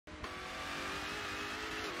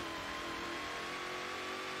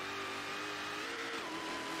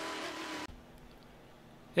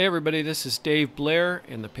Hey everybody, this is Dave Blair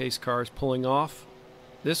and the pace car is pulling off.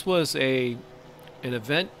 This was an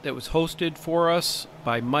event that was hosted for us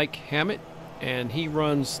by Mike Hammett, and he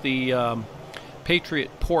runs the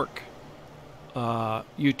Patriot Pork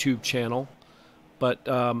YouTube channel. But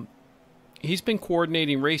he's been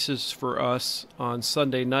coordinating races for us on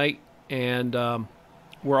Sunday night, and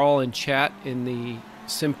we're all in chat in the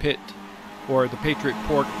SimPit or the Patriot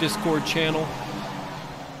Pork Discord channel.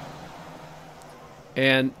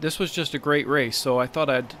 And this was just a great race, so I thought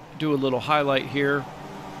I'd do a little highlight here,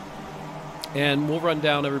 and we'll run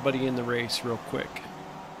down everybody in the race real quick.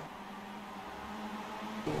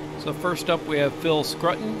 So first up we have Phil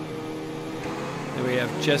Scrutton, then we have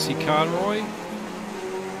Jesse Conroy,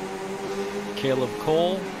 Caleb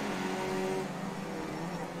Cole,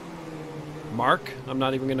 Mark, I'm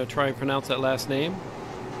not even going to try and pronounce that last name,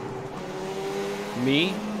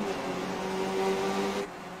 me,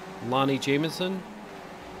 Lonnie Jamison,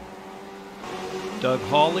 Doug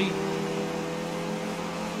Hawley,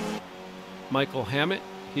 Michael Hammett,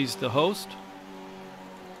 he's the host,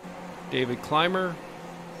 David Clymer,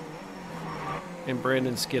 and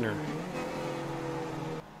Brandon Skinner.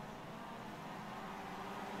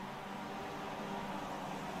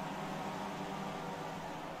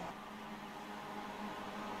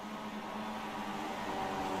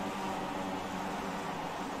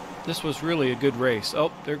 This was really a good race.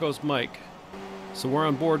 Oh, there goes Mike. So we're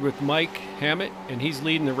on board with Mike Hammett, and he's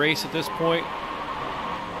leading the race at this point,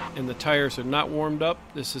 and the tires are not warmed up.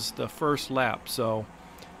 This is the first lap, so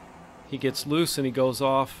he gets loose and he goes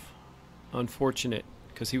off. Unfortunate,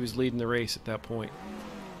 because he was leading the race at that point.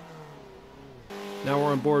 Now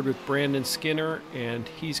we're on board with Brandon Skinner, and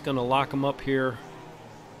he's going to lock him up here.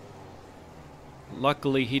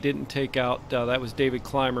 Luckily he didn't take out, that was David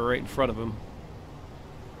Clymer right in front of him.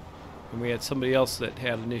 And we had somebody else that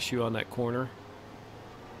had an issue on that corner.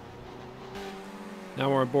 Now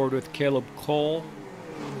we're on board with Caleb Cole.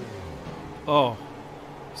 Oh,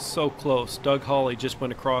 so close. Doug Hawley just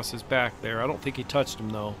went across his back there. I don't think he touched him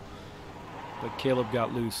though, but Caleb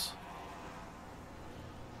got loose.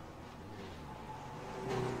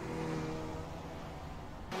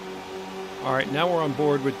 Alright, now we're on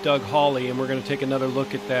board with Doug Hawley, and we're going to take another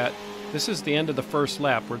look at that. This is the end of the first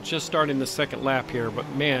lap. We're just starting the second lap here, but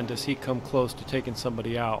man, does he come close to taking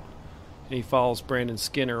somebody out. And he follows Brandon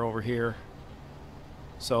Skinner over here.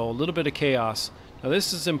 So a little bit of chaos. Now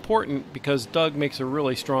this is important because Doug makes a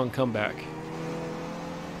really strong comeback.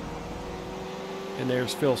 And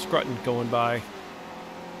there's Phil Scrutton going by.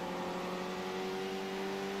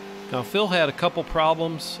 Now Phil had a couple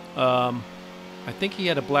problems. I think he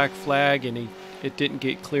had a black flag and it didn't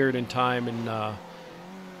get cleared in time, and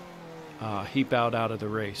he bowed out of the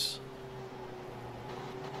race.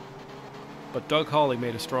 But Doug Hawley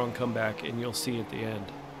made a strong comeback, and you'll see at the end.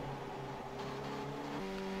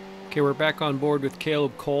 Okay, we're back on board with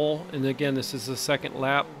Caleb Cole, and again this is the second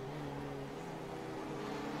lap.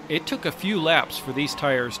 It took a few laps for these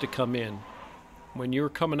tires to come in. When you were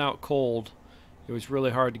coming out cold, it was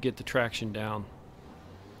really hard to get the traction down.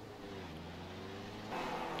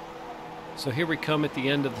 So here we come at the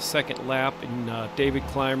end of the second lap, and David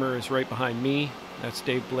Clymer is right behind me. That's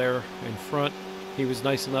Dave Blair in front. He was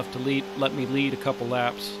nice enough to let me lead a couple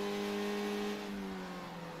laps.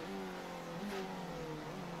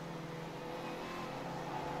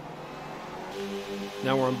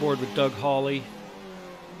 Now we're on board with Doug Hawley,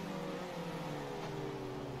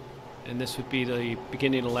 and this would be the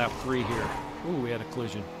beginning of lap 3 here. Ooh, we had a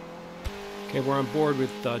collision. Okay, we're on board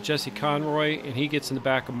with Jesse Conroy, and he gets in the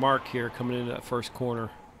back of Mark here coming into that first corner.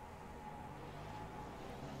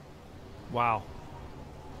 Wow.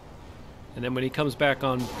 And then when he comes back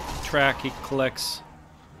on track, he collects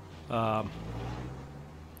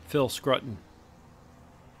Phil Scrutton.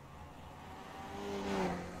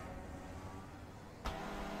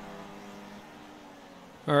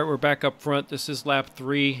 Alright, we're back up front. This is lap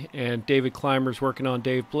 3, and David Clymer's working on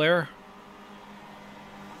Dave Blair.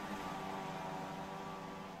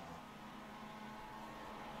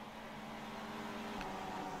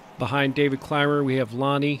 Behind David Clymer, we have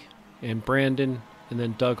Lonnie and Brandon, and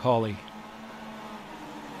then Doug Hawley.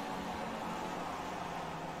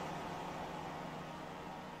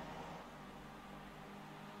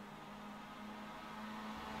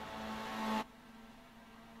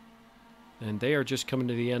 And they are just coming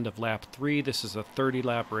to the end of lap 3. This is a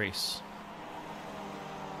 30-lap race.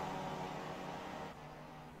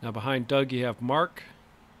 Now behind Doug you have Mark.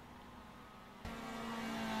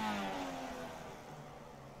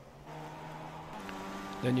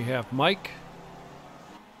 Then you have Mike.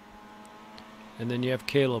 And then you have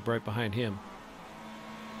Caleb right behind him.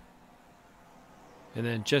 And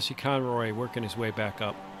then Jesse Conroy working his way back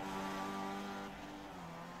up.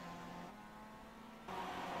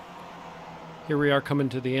 Here we are coming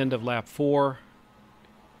to the end of lap 4.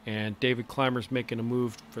 And David Clymer's making a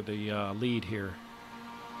move for the lead here.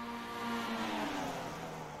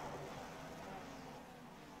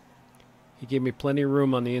 He gave me plenty of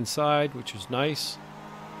room on the inside, which was nice.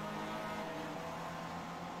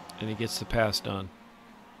 And he gets the pass done.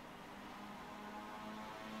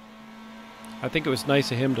 I think it was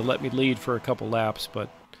nice of him to let me lead for a couple laps, but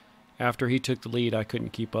after he took the lead, I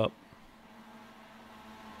couldn't keep up.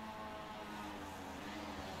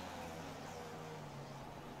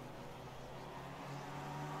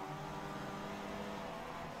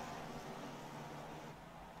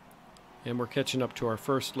 And we're catching up to our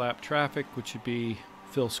first lap traffic, which would be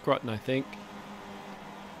Phil Scruton, I think.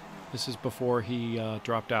 This is before he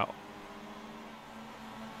dropped out.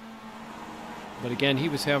 But again, he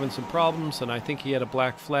was having some problems, and I think he had a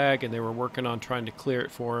black flag, and they were working on trying to clear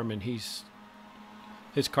it for him, and his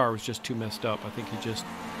car was just too messed up. I think he just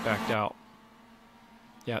backed out.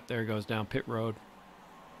 Yeah, there he goes down pit road.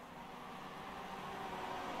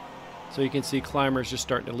 So you can see Clymer's just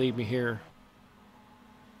starting to lead me here.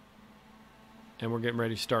 And we're getting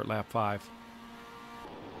ready to start lap 5.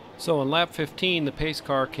 So in lap 15, the pace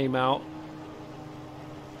car came out.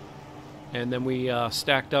 And then we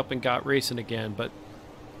stacked up and got racing again. But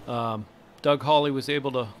Doug Hawley was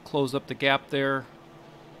able to close up the gap there.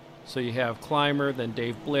 So you have Clymer, then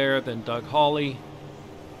Dave Blair, then Doug Hawley.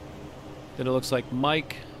 Then it looks like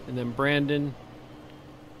Mike, and then Brandon,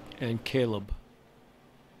 and Caleb.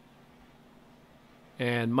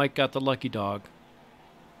 And Mike got the lucky dog.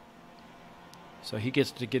 So he gets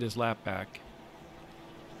to get his lap back.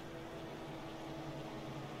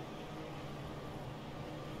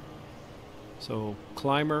 So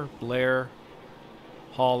Clymer, Blair,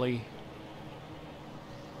 Hawley,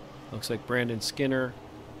 looks like Brandon Skinner,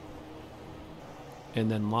 and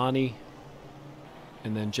then Lonnie,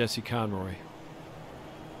 and then Jesse Conroy.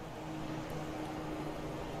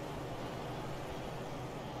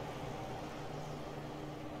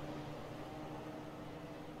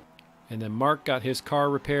 And then Mark got his car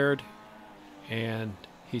repaired, and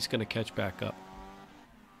he's going to catch back up.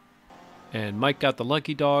 And Mike got the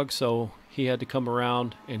lucky dog, so he had to come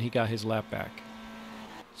around, and he got his lap back.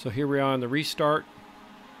 So here we are on the restart.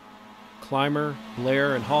 Clymer,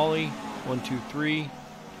 Blair, and Hawley. 1, 2, 3.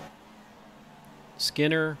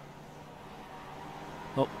 Skinner.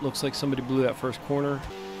 Oh, looks like somebody blew that first corner.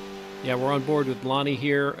 Yeah, we're on board with Lonnie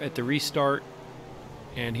here at the restart.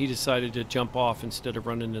 And he decided to jump off instead of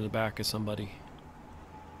running in the back of somebody.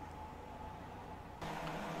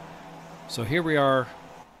 So here we are.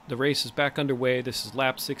 The race is back underway. This is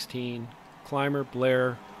lap 16. Clymer,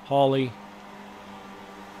 Blair, Hawley,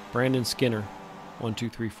 Brandon Skinner. 1, 2,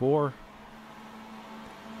 3, 4.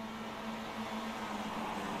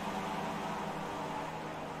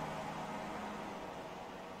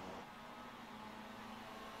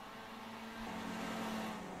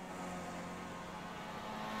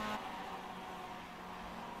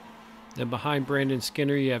 Then behind Brandon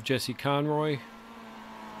Skinner, you have Jesse Conroy.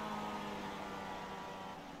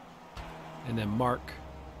 And then Mark.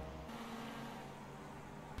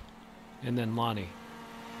 And then Lonnie.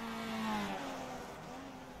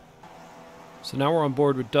 So now we're on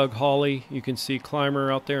board with Doug Hawley. You can see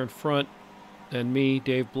Clymer out there in front. And me,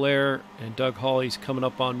 Dave Blair, and Doug Hawley's coming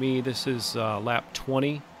up on me. This is lap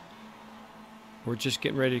 20. We're just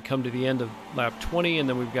getting ready to come to the end of lap 20, and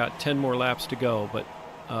then we've got 10 more laps to go. But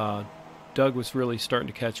Doug was really starting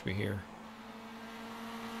to catch me here.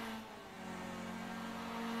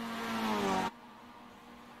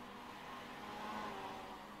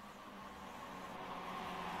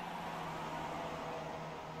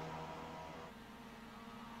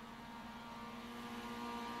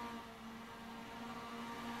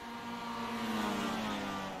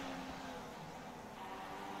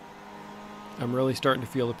 I'm really starting to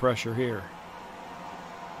feel the pressure here.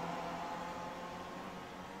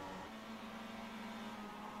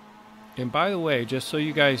 And by the way, just so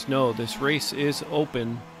you guys know, this race is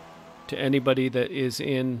open to anybody that is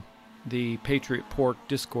in the Patriot Pork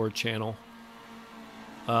Discord channel.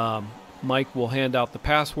 Mike will hand out the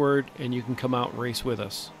password and you can come out and race with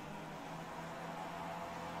us.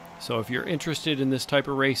 So if you're interested in this type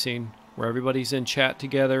of racing, where everybody's in chat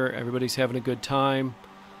together, everybody's having a good time,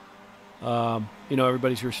 you know,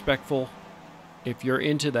 everybody's respectful. If you're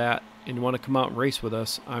into that and you want to come out and race with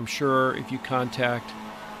us, I'm sure if you contact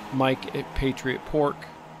Mike at Patriot Pork,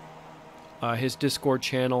 his Discord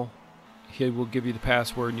channel, he will give you the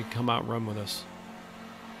password and you can come out and run with us.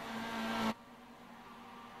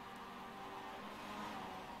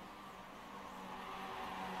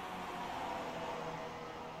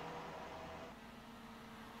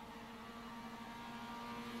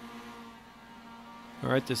 All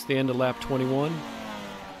right, this is the end of lap 21.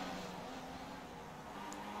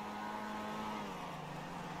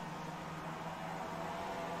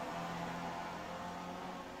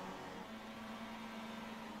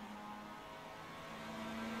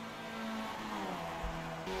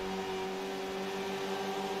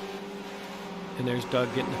 And there's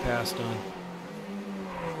Doug getting the pass done.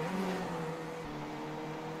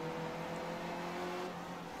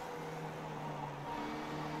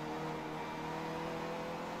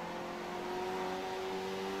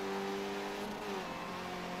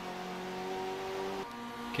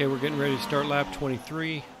 Okay, we're getting ready to start lap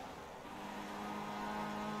 23.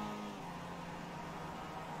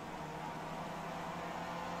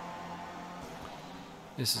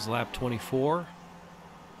 This is lap 24.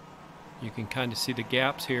 You can kind of see the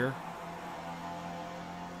gaps here.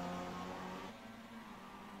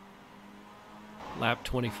 Lap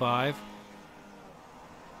 25.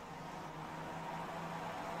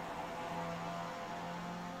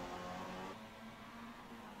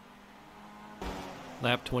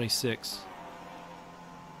 Lap 26.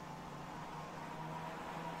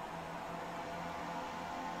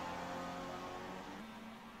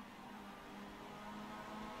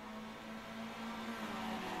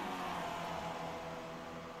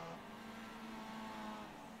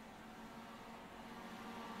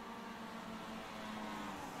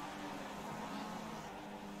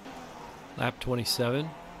 Lap 27.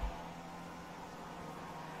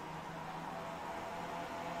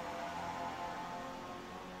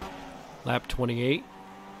 Lap 28.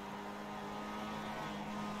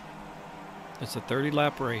 It's a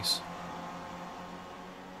 30-lap race.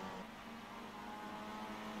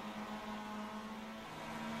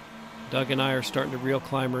 Doug and I are starting to reel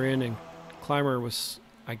Climber in, and Climber was,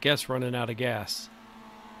 I guess, running out of gas.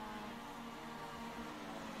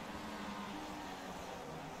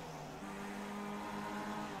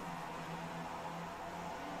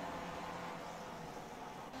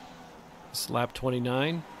 It's lap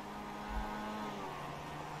 29.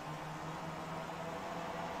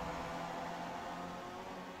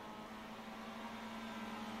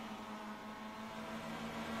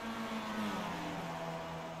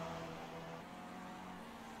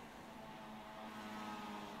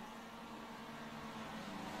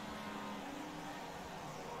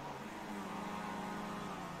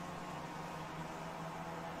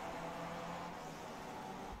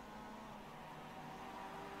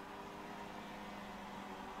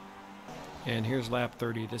 And here's lap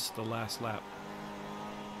 30. This is the last lap.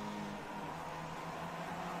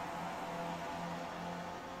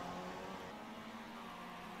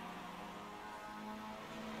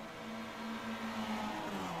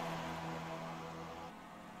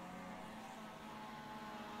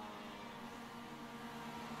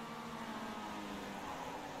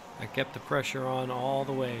 I kept the pressure on all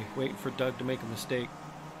the way, waiting for Doug to make a mistake.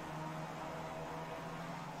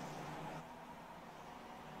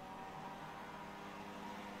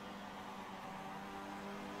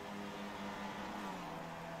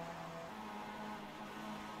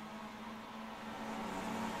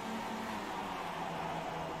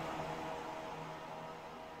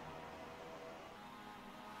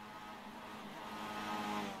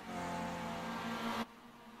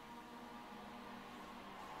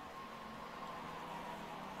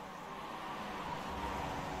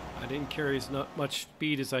 I didn't carry as much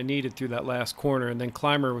speed as I needed through that last corner, and then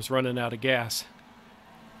Climber was running out of gas.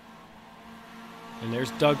 And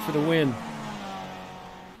there's Doug for the win.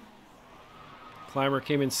 Climber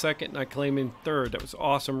came in second, and I came in third. That was an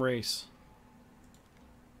awesome race.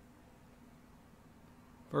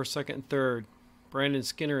 First, second, and third. Brandon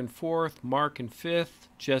Skinner in fourth, Mark in fifth,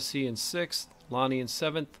 Jesse in sixth, Lonnie in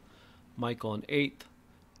seventh, Michael in eighth,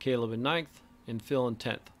 Caleb in ninth, and Phil in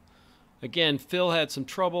 10th. Again, Phil had some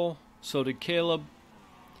trouble, so did Caleb.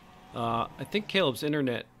 I think Caleb's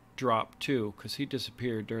internet dropped too, because he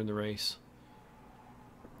disappeared during the race.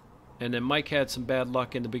 And then Mike had some bad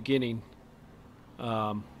luck in the beginning.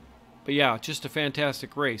 But yeah, just a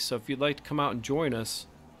fantastic race. So if you'd like to come out and join us,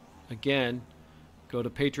 again, go to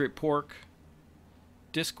Patriot Pork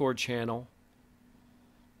Discord channel,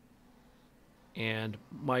 and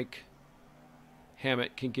Mike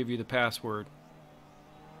Hammett can give you the password.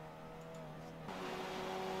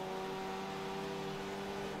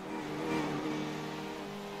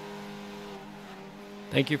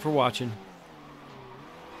 Thank you for watching.